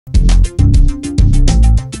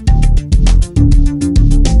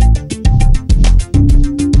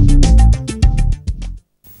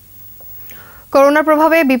করোনার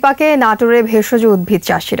প্রভাবে বিপাকে নাটোরে ভেষজ উদ্ভিদ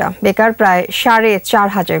চাষিরা। বেকার প্রায়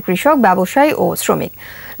 ৪,৫০০ কৃষক, ব্যবসায়ী ও শ্রমিক।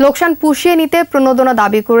 লোকসান পুষিয়ে নিতে প্রণোদনা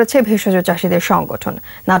দাবি করেছে ভেষজ চাষিদের সংগঠন।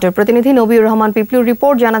 নাটোর প্রতিনিধি নবীর রহমান পিপলুর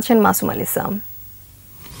রিপোর্ট, জানাচ্ছেন মাসুম আল ইসলাম।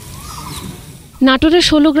 নাটোরের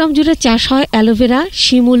 ১৬ গ্রাম জুড়ে চাষ হয় অ্যালোভেরা,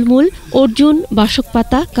 শিমুলমূল, অর্জুন,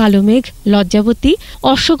 বাসকপাতা, কালোমেঘ, লজ্জাবতী,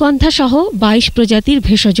 অশ্বগন্ধা সহ ২২ প্রজাতির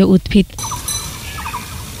ভেষজ উদ্ভিদ।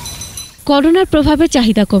 করোনার প্রভাবে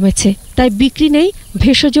চাহিদা কমেছে, তাই বিক্রি নেই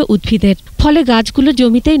ভেষজ উদ্ভিদের। ফলে গাছগুলো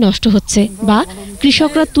জমিতেই নষ্ট হচ্ছে বা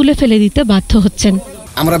কৃষকরা তুলে ফেলে দিতে বাধ্য হচ্ছেন।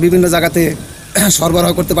 আমরা বিভিন্ন জায়গাতে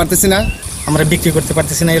সরবরাহ করতে পারতেছি না, আমরা বিক্রি করতে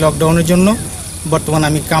পারতেছি না এই লকডাউনের জন্য। বর্তমানে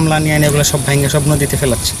আমি কামলা নিয়ে এগুলো সব ভেঙে সব নদীতে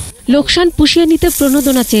ফেলাচ্ছি। লোকসান পুষিয়ে নিতে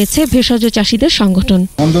প্রণোদনা চেয়েছে ভেষজ চাষিদের সংগঠন।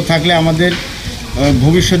 বন্ধ থাকলে আমাদের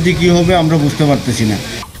ভবিষ্যৎ কি হবে আমরা বুঝতে পারতেছি না।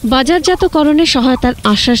 বাজারজাতকরণে সহায়তার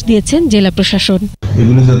আশ্বাস দিয়েছেন জেলা প্রশাসন।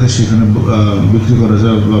 এগুলো যাতে সেখানে বিক্রি করা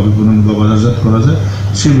যায় বা বিপণন বা বাজারজাত করা যায়,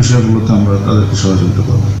 সেই বিষয়গুলোতে আমরা তাদেরকে সহযোগিতা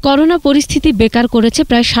করব। করোনা পরিস্থিতি বেকার করেছে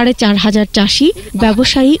প্রায় ৪,৫০০ চাষি,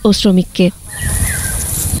 ব্যবসায়ী ও শ্রমিককে।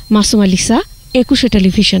 মাসুম আল ইসলাম, একুশে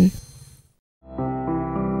টেলিভিশন।